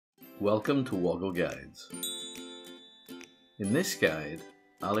Welcome to Woggle Guides. In this guide,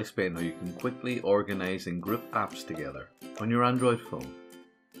 I'll explain how you can quickly organize and group apps together on your Android phone.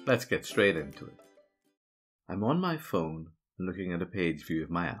 Let's get straight into it. I'm on my phone and looking at a page view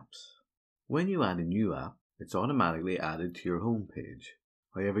of my apps. When you add a new app, it's automatically added to your home page.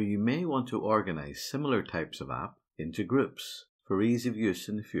 However, you may want to organize similar types of app into groups for ease of use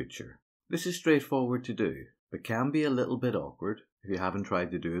in the future. This is straightforward to do, but can be a little bit awkward if you haven't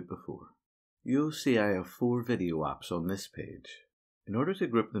tried to do it before. You'll see I have 4 video apps on this page. In order to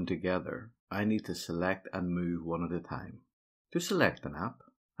group them together, I need to select and move one at a time. To select an app,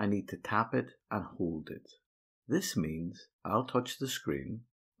 I need to tap it and hold it. This means I'll touch the screen,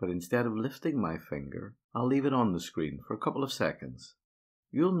 but instead of lifting my finger, I'll leave it on the screen for a couple of seconds.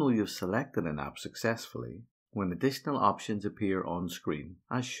 You'll know you've selected an app successfully when additional options appear on screen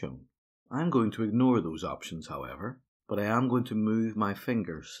as shown. I'm going to ignore those options, however, but I am going to move my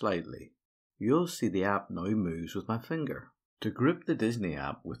finger slightly. You'll see the app now moves with my finger. To group the Disney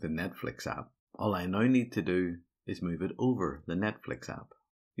app with the Netflix app, all I now need to do is move it over the Netflix app.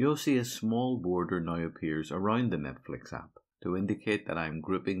 You'll see a small border now appears around the Netflix app to indicate that I'm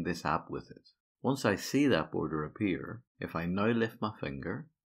grouping this app with it. Once I see that border appear, if I now lift my finger,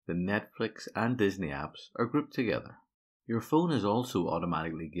 the Netflix and Disney apps are grouped together. Your phone is also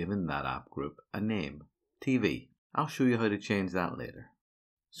automatically given that app group a name, TV. I'll show you how to change that later.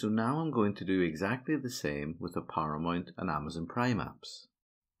 So now I'm going to do exactly the same with the Paramount and Amazon Prime apps.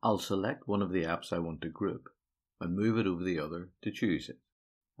 I'll select one of the apps I want to group and move it over the other to choose it.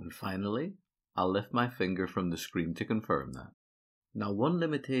 And finally, I'll lift my finger from the screen to confirm that. Now, one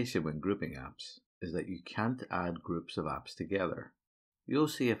limitation when grouping apps is that you can't add groups of apps together. You'll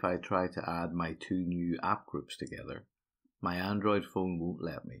see if I try to add my 2 new app groups together, my Android phone won't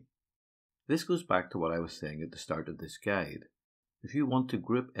let me. This goes back to what I was saying at the start of this guide. If you want to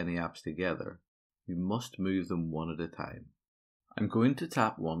group any apps together, you must move them one at a time. I'm going to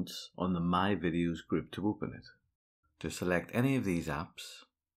tap once on the My Videos group to open it. To select any of these apps,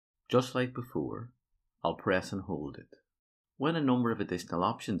 just like before, I'll press and hold it. When a number of additional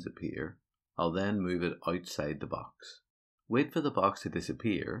options appear, I'll then move it outside the box. Wait for the box to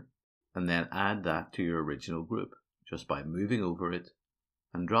disappear, and then add that to your original group, just by moving over it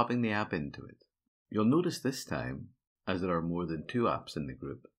and dropping the app into it. You'll notice this time, as there are more than 2 apps in the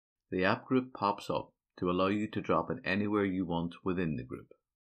group, the app group pops up to allow you to drop it anywhere you want within the group.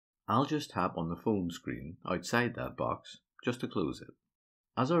 I'll just tap on the phone screen outside that box just to close it.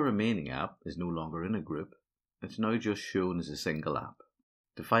 As our remaining app is no longer in a group, it's now just shown as a single app.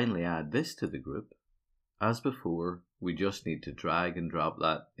 To finally add this to the group, as before, we just need to drag and drop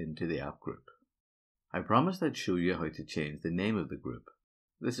that into the app group. I promised I'd show you how to change the name of the group.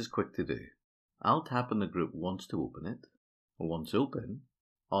 This is quick to do. I'll tap on the group once to open it. Once open,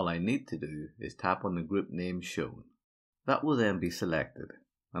 all I need to do is tap on the group name shown. That will then be selected,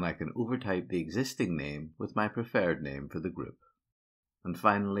 and I can overtype the existing name with my preferred name for the group. And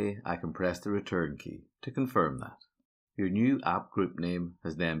finally, I can press the return key to confirm that. Your new app group name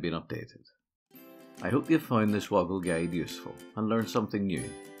has then been updated. I hope you found this Woggle guide useful and learned something new.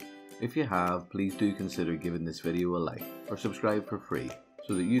 If you have, please do consider giving this video a like or subscribe for free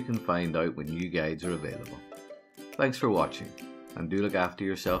so that you can find out when new guides are available. Thanks for watching, and do look after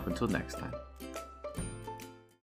yourself until next time.